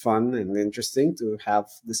fun and interesting to have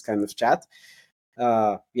this kind of chat.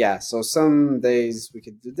 Yeah, so some days we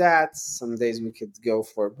could do that. Some days we could go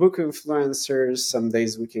for book influencers. Some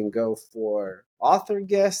days we can go for author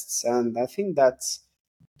guests. And I think that's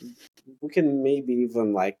we can maybe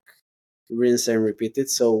even like rinse and repeat it.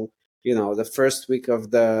 So, the first week of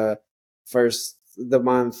the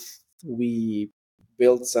month, we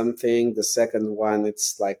build something. The second one,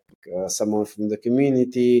 it's like someone from the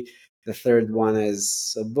community. The third one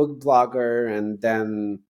is a book blogger, and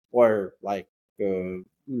then, or like a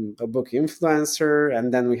book influencer,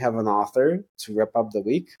 and then we have an author to wrap up the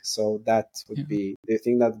week. So that would be, do you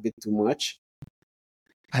think that'd be too much?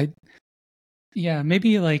 I yeah,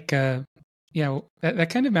 maybe like that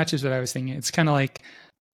kind of matches what I was thinking. It's kind of like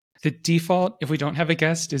the default, if we don't have a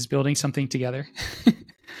guest, is building something together.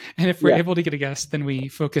 And if we're Yeah. able to get a guest, then we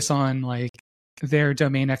focus on like their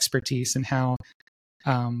domain expertise and how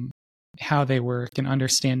they work, and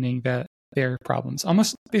understanding that their problems,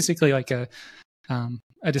 almost basically like a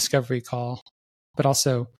discovery call, but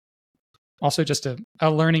also just a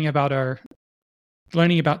learning about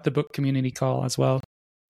the book community call as well.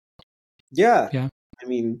 Yeah. Yeah. I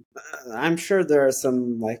mean, I'm sure there are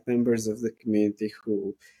some like members of the community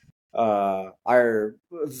who are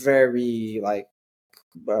very like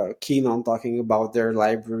keen on talking about their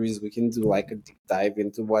libraries. We can do like a deep dive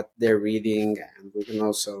into what they're reading, and we can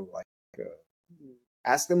also like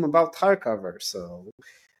ask them about hardcover. So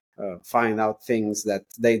find out things that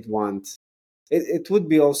they'd want. It would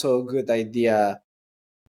be also a good idea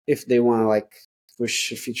if they want to like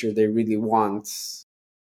push a feature they really want,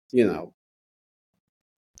 you know,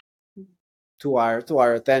 to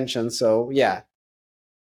our attention. So yeah.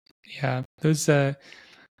 Yeah. those I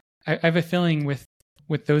have a feeling with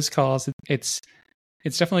those calls, it's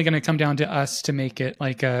definitely going to come down to us to make it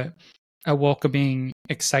like a welcoming,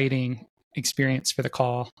 exciting experience for the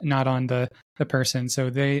call, not on the person. So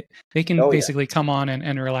they can basically come on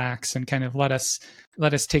and relax and kind of let us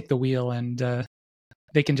take the wheel, and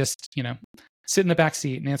they can just sit in the back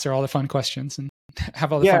seat and answer all the fun questions and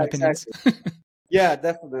have all the fun opinions. Exactly. Yeah,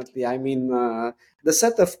 definitely. I mean, the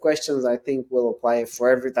set of questions I think will apply for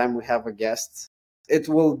every time we have a guest. It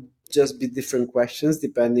will just be different questions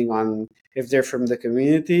depending on if they're from the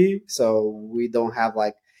community. So we don't have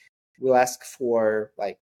we'll ask for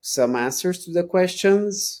some answers to the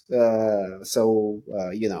questions. We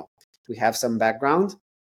have some background.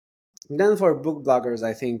 And then for book bloggers,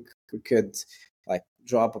 I think we could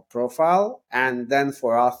drop a profile, and then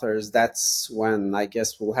for authors, that's when I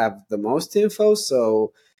guess we'll have the most info.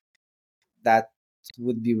 So that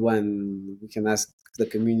would be when we can ask the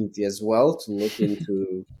community as well to look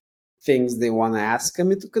into things they want to ask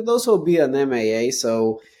them. It could also be an MAA,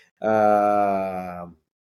 so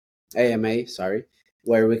AMA, sorry,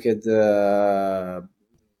 where we could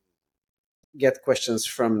get questions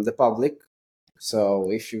from the public. So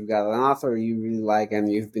if you've got an author you really like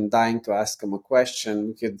and you've been dying to ask them a question,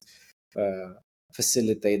 we could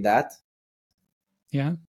facilitate that.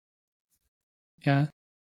 Yeah.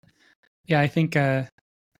 I think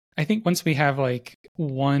once we have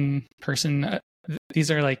one person, these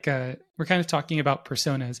are we're kind of talking about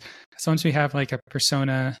personas. So once we have a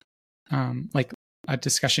persona, like a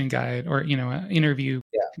discussion guide or an interview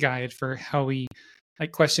guide for how we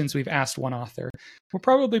questions we've asked one author, we'll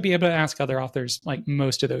probably be able to ask other authors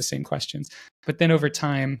most of those same questions. But then over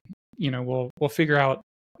time, we'll figure out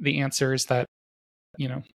the answers that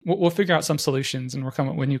we'll figure out some solutions, and we'll come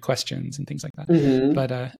up with new questions and things like that. Mm-hmm.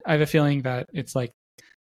 But I have a feeling that it's it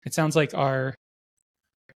sounds like our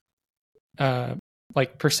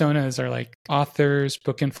personas are authors,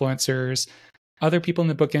 book influencers, other people in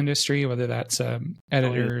the book industry, whether that's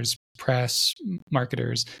editors, press,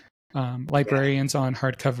 marketers, librarians on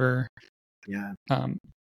hardcover,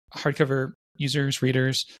 hardcover users,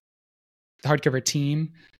 readers, the hardcover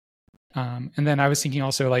team. And then I was thinking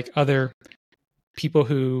also other people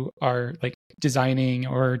who are designing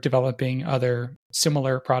or developing other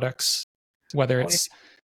similar products, whether it's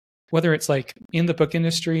in the book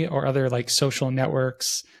industry or other social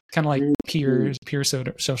networks, kind of peer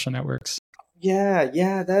social networks.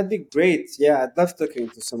 Yeah, that'd be great. Yeah, I'd love talking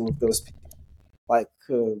to some of those people. I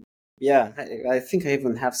think I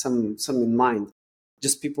even have some in mind.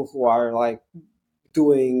 Just people who are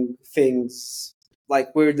doing things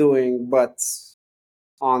like we're doing, but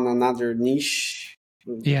on another niche.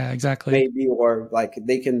 Yeah, exactly. Maybe, or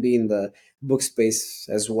they can be in the book space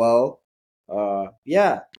as well.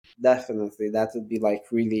 Yeah, definitely. That would be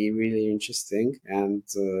really, really interesting. And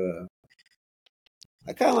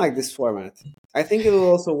I kind of like this format. I think it will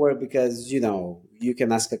also work because, you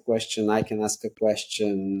can ask a question, I can ask a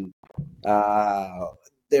question.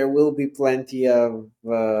 There will be plenty of,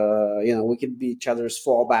 we could be each other's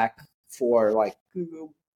fallback for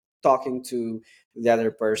talking to the other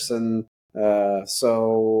person.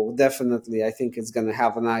 So definitely, I think it's going to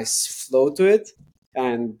have a nice flow to it.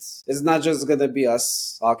 And it's not just going to be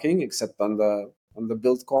us talking, except on the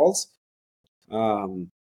build calls.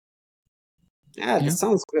 That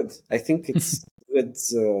sounds good. I think it's good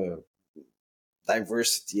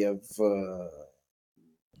diversity of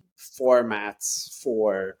formats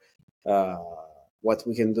for what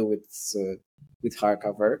we can do with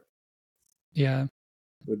hardcover. Yeah,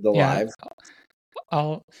 with the live.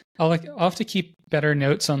 I'll have to keep better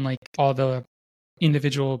notes on all the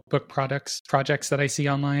individual book projects that I see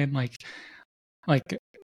online.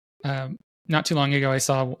 Not too long ago, I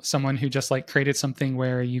saw someone who just created something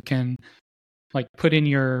where you can put in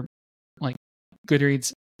your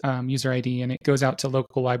Goodreads user ID, and it goes out to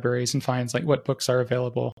local libraries and finds what books are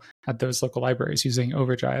available at those local libraries using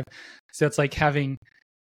Overdrive. So it's having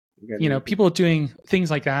people doing things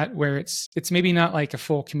like that where it's maybe not a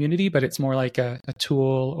full community, but it's more like a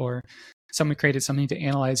tool, or someone created something to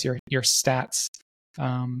analyze your stats,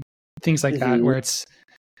 things like that, where it's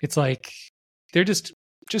they're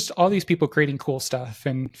just all these people creating cool stuff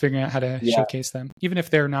and figuring out how to showcase them, even if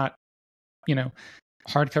they're not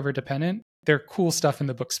hardcover dependent. They're cool stuff in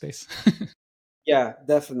the book space. Yeah,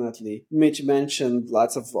 definitely. Mitch mentioned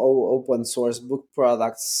lots of open source book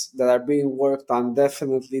products that are being worked on.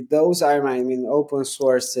 Definitely, those are, open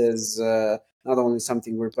source is not only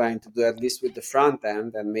something we're planning to do, at least with the front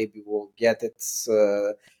end, and maybe we'll get it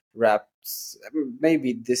wrapped.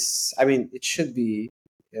 Maybe this, it should be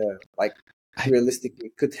realistically,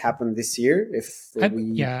 it could happen this year if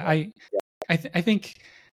I think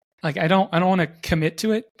like I don't want to commit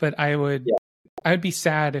to it, but I would be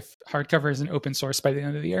sad if hardcover isn't open source by the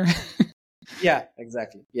end of the year. Yeah,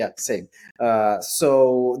 exactly. Yeah, same.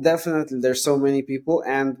 So definitely there's so many people,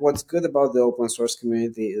 and what's good about the open source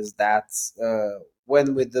community is that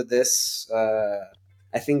when we do this,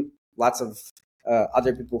 I think lots of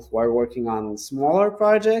other people who are working on smaller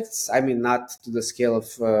projects, I mean, not to the scale of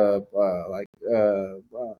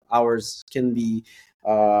ours, can be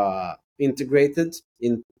integrated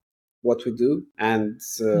in what we do. And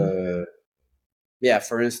yeah,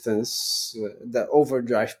 for instance, the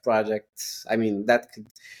Overdrive project, I mean, that could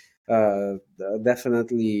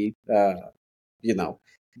definitely,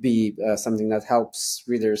 be something that helps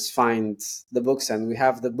readers find the books, and we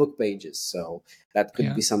have the book pages, so that could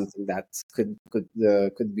Yeah. be something that could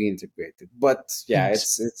be integrated. But yeah,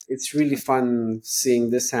 it's really fun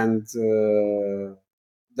seeing this, and the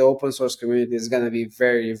open source community is going to be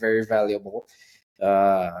very, very valuable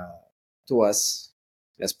to us,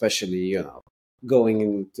 especially going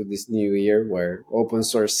into this new year where open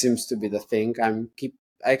source seems to be the thing.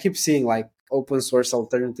 I keep seeing like open source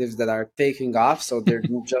alternatives that are taking off, so they're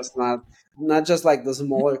just not just like the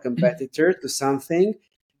smaller competitor to something.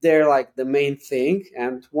 They're like the main thing,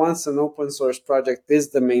 and once an open source project is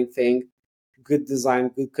the main thing, good design,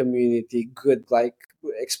 good community, good like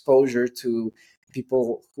exposure to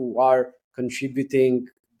people who are contributing.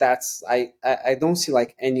 That's I don't see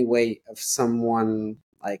like any way of someone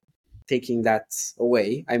like taking that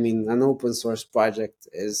away. I mean, an open source project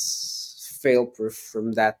is fail proof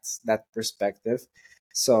from that perspective.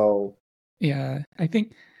 So yeah, I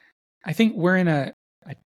think we're in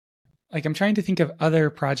like I'm trying to think of other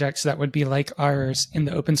projects that would be like ours in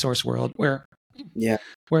the open source world where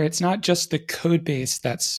it's not just the code base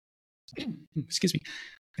that's excuse me,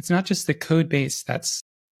 it's not just the code base that's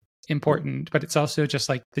important, but it's also just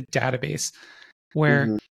like the database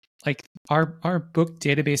where like our book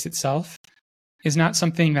database itself is not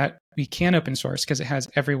something that we can open source because it has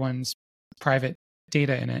everyone's private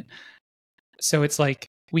data in it. So it's like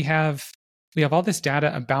we have all this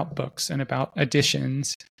data about books and about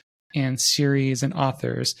editions and series and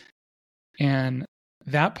authors, and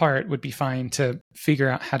that part would be fine to figure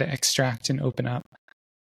out how to extract and open up.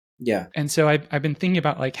 Yeah. And so I've been thinking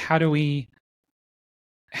about like how do we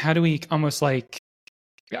almost like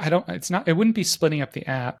it wouldn't be splitting up the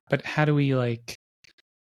app, but how do we like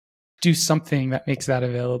do something that makes that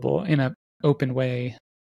available in an open way?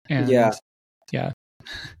 And yeah.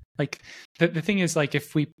 Like the thing is like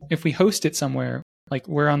if we host it somewhere, like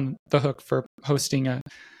we're on the hook for hosting a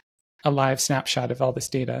live snapshot of all this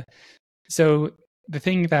data. So the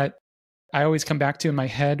thing that I always come back to in my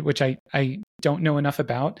head, which I don't know enough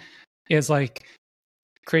about, is like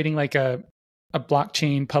creating like a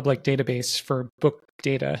blockchain public database for book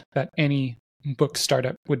data that any book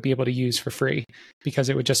startup would be able to use for free because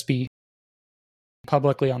it would just be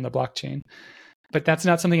publicly on the blockchain. But that's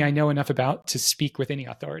not something I know enough about to speak with any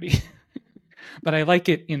authority. But I like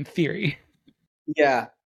it in theory. Yeah,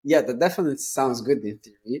 that definitely sounds good in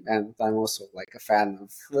theory, and I'm also like a fan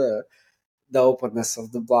of the openness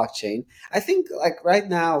of the blockchain. I think like right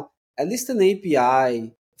now, at least an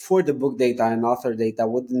API for the book data and author data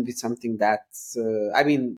wouldn't be something that I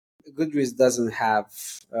mean, Goodreads doesn't have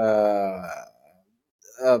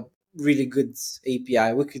a really good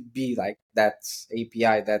API. We could be like that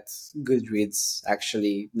API that Goodreads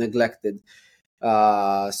actually neglected.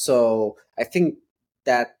 So I think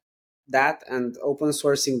that and open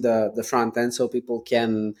sourcing the front end so people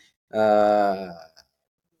can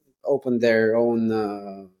open their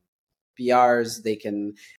own PRs, they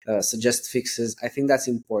can suggest fixes. I think that's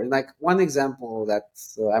important. Like one example that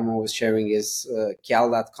I'm always sharing is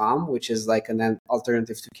cal.com, which is like an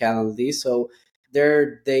alternative to Calendly. So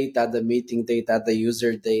their data, the meeting data, the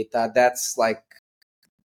user data, that's like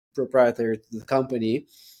proprietary to the company.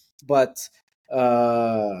 But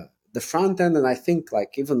the front end, and I think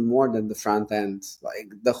like even more than the front end,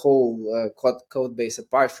 like the whole code base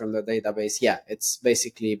apart from the database, yeah, it's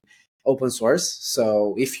basically open source.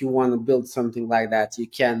 So if you want to build something like that, you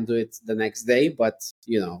can do it the next day. But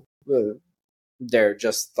they're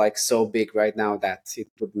just like so big right now that it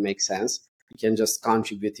would make sense. You can just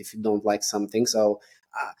contribute if you don't like something. So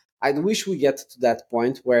I wish we get to that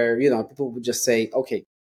point where people would just say, okay,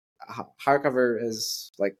 Hardcover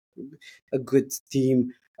is like a good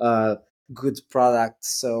team, good product,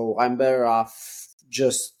 so I'm better off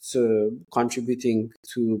just contributing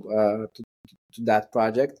to that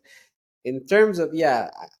project. In terms of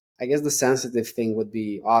I guess the sensitive thing would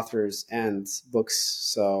be authors and books,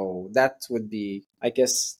 so that would be, I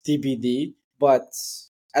guess, TBD. But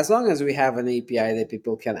as long as we have an API that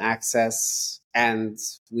people can access and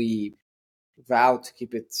we vow to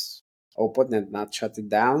keep it open and not shut it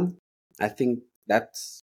down, I think that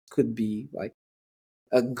could be like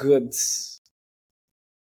a good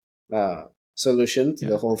solution to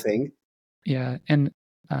the whole thing. Yeah. And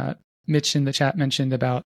Mitch in the chat mentioned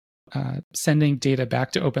about sending data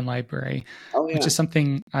back to OpenLibrary, which is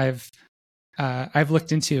something I've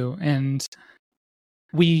looked into, and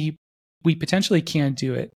we potentially can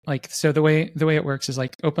do it. Like, so the way it works is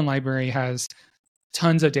like OpenLibrary has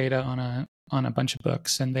tons of data on a bunch of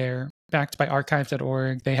books, and they're backed by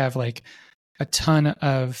archive.org. They have like a ton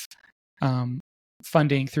of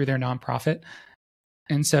funding through their nonprofit.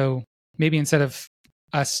 And so maybe instead of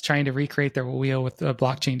us trying to recreate their wheel with a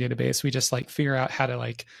blockchain database, we just like figure out how to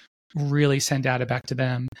like really send data back to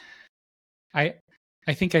them. I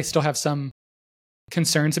think I still have some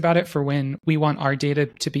concerns about it for when we want our data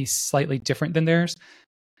to be slightly different than theirs.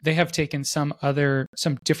 They have taken some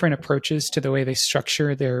different approaches to the way they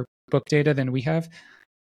structure their book data than we have.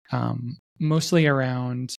 Mostly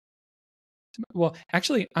around, well,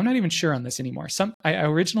 actually, I'm not even sure on this anymore. I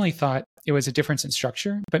originally thought it was a difference in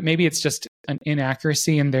structure, but maybe it's just an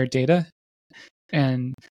inaccuracy in their data.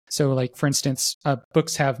 And so, like, for instance,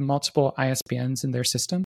 books have multiple ISBNs in their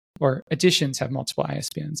system, or editions have multiple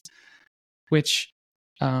ISBNs, which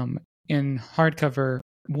in hardcover,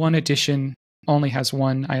 one edition only has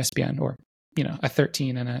one ISBN, or, a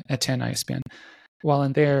 13 and a 10 ISBN. While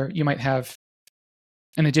in there, you might have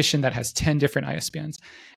an edition that has 10 different ISBNs.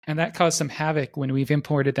 And that caused some havoc when we've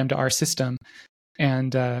imported them to our system.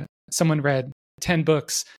 And someone read 10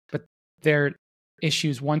 books, but they're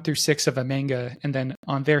issues 1 through 6 of a manga, and then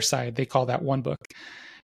on their side, they call that one book.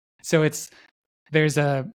 So there's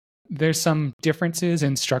some differences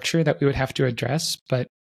in structure that we would have to address, but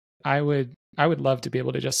I would love to be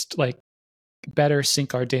able to just like better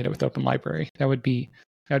sync our data with OpenLibrary. That would be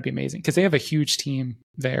amazing, because they have a huge team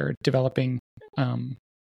there developing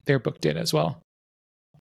their book data as well.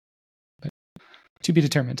 But to be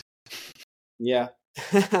determined. Yeah.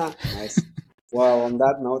 Nice. Well, on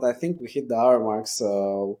that note, I think we hit the hour mark,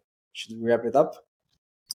 so should we wrap it up?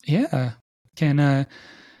 Yeah. Can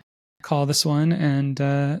call this one, and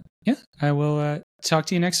I will talk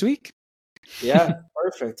to you next week. Yeah,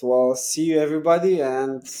 perfect. Well, see you everybody,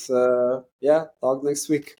 and talk next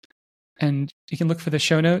week. And you can look for the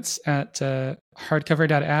show notes at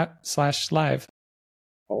hardcover.app/live.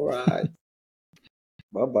 All right.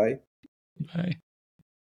 Bye-bye. Bye.